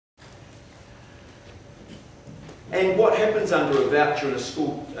And what happens under a voucher in a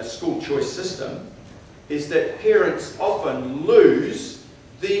school choice system is that parents often lose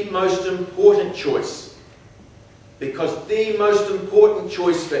the most important choice. Because the most important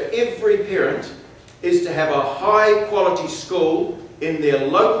choice for every parent is to have a high quality school in their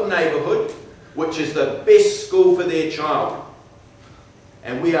local neighbourhood, which is the best school for their child.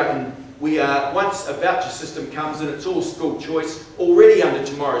 And we are, once a voucher system comes in, it's all school choice, already under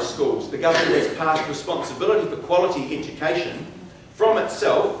tomorrow's schools. The government has passed responsibility for quality education from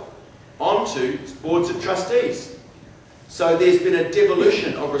itself onto boards of trustees. So there's been a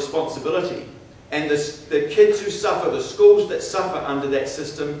devolution of responsibility. And the kids who suffer, the schools that suffer under that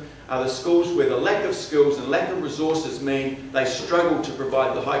system, are the schools where the lack of skills and lack of resources mean they struggle to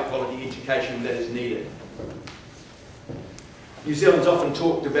provide the high quality education that is needed. New Zealand's often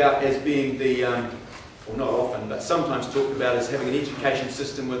talked about as being the, or not often, but sometimes talked about as having an education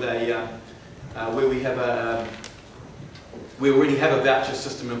system with a, where we already have a voucher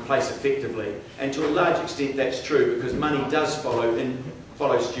system in place effectively. And to a large extent that's true, because money does follow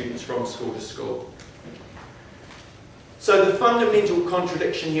students from school to school. So the fundamental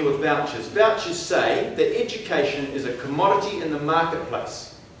contradiction here with vouchers. Vouchers say that education is a commodity in the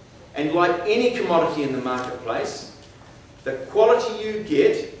marketplace. And like any commodity in the marketplace, the quality you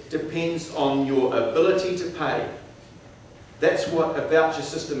get depends on your ability to pay. That's what a voucher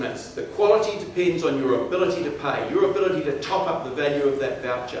system is. The quality depends on your ability to pay, your ability to top up the value of that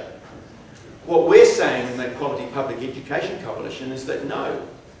voucher. What we're saying in the Quality Public Education Coalition is that no,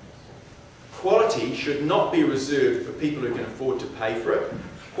 quality should not be reserved for people who can afford to pay for it.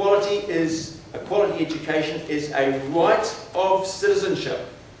 Quality education is a right of citizenship,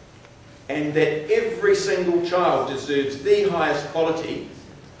 and that every single child deserves the highest quality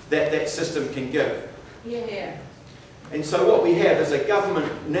that that system can give. Yeah. And so what we have is a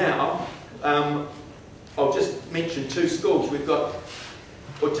government now, I'll just mention two schools. We've got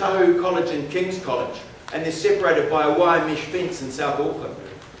Otahu College and King's College, and they're separated by a wire mesh fence in South Auckland.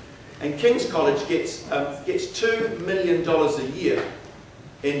 And King's College gets $2 million a year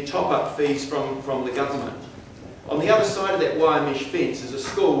in top-up fees from the government. On the other side of that wire mesh fence is a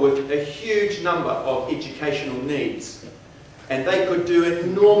school with a huge number of educational needs, and they could do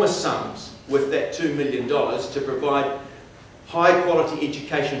enormous sums with that $2 million to provide high-quality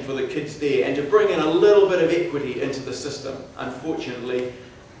education for the kids there and to bring in a little bit of equity into the system. Unfortunately,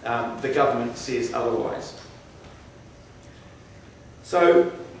 the government says otherwise.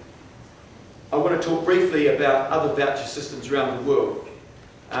 So I want to talk briefly about other voucher systems around the world.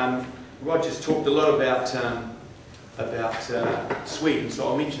 Roger's talked a lot about Sweden, so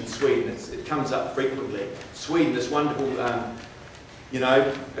I'll mention Sweden. It comes up frequently. Sweden, this wonderful, a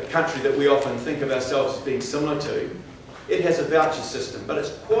country that we often think of ourselves as being similar to. It has a voucher system, but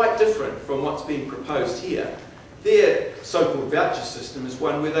it's quite different from what's being proposed here. Their so-called voucher system is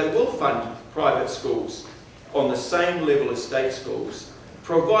one where they will fund private schools on the same level as state schools,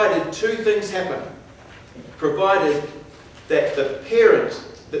 provided two things happen. Provided that the parent,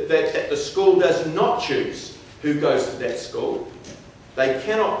 that the school does not choose who goes to that school. They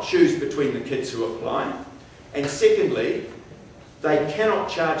cannot choose between the kids who apply. And secondly, they cannot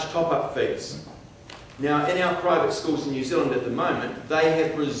charge top-up fees. Now, in our private schools in New Zealand at the moment, they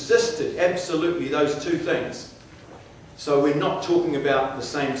have resisted absolutely those two things. So we're not talking about the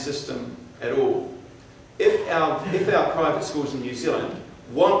same system at all. If our private schools in New Zealand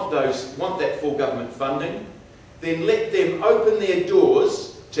want that full government funding, then let them open their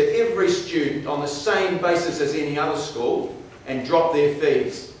doors to every student on the same basis as any other school and drop their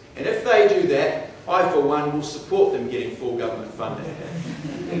fees. And if they do that, I for one will support them getting full government funding.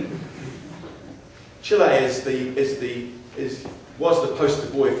 Chile was the poster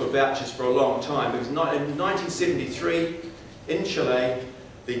boy for vouchers for a long time, because in 1973 in Chile,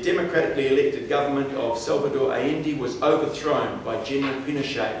 the democratically elected government of Salvador Allende was overthrown by General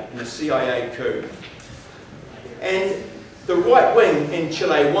Pinochet in a CIA coup. And the right wing in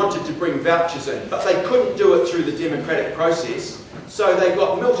Chile wanted to bring vouchers in, but they couldn't do it through the democratic process, so they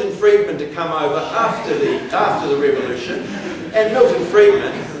got Milton Friedman to come over after the revolution. And Milton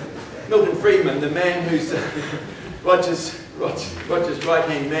Friedman, the man who's Roger's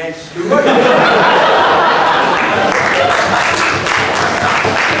right-hand man, who wrote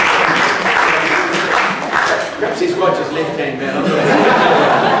perhaps he's Roger's left-hand man.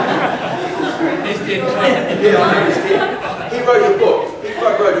 He's dead. Yeah, I know he's dead. He wrote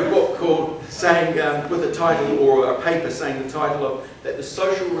a book called saying, with a title or a paper saying the title of that the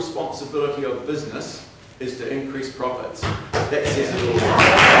social responsibility of business is to increase profits. That says it all.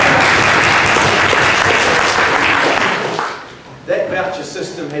 That voucher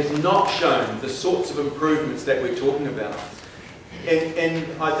system has not shown the sorts of improvements that we're talking about. And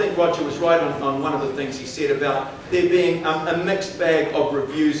I think Roger was right on one of the things he said about there being a mixed bag of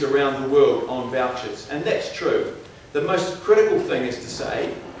reviews around the world on vouchers, and that's true. The most critical thing is to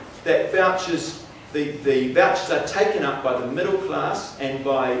say that vouchers, the vouchers are taken up by the middle class and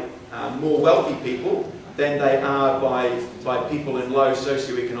by more wealthy people than they are by people in low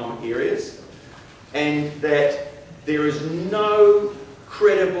socioeconomic areas, and that there is no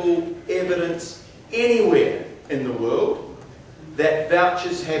credible evidence anywhere in the world that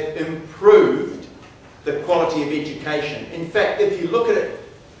vouchers have improved the quality of education. In fact, if you look at it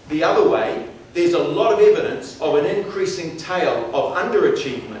the other way, there's a lot of evidence of an increasing tail of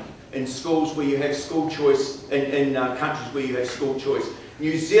underachievement in schools where you have school choice, in countries where you have school choice.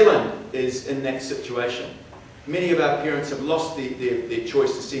 New Zealand is in that situation. Many of our parents have lost their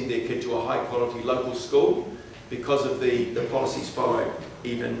choice to send their kid to a high quality local school because of the policies followed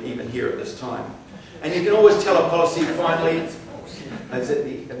even here at this time. And you can always tell a policy finally.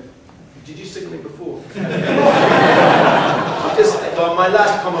 Did you signal me before? My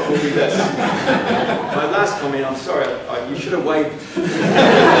last comment will be this. My last comment, I'm sorry, you should have waved.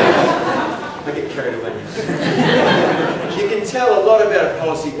 I get carried away. You can tell a lot about a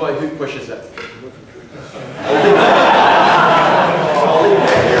policy by who pushes it.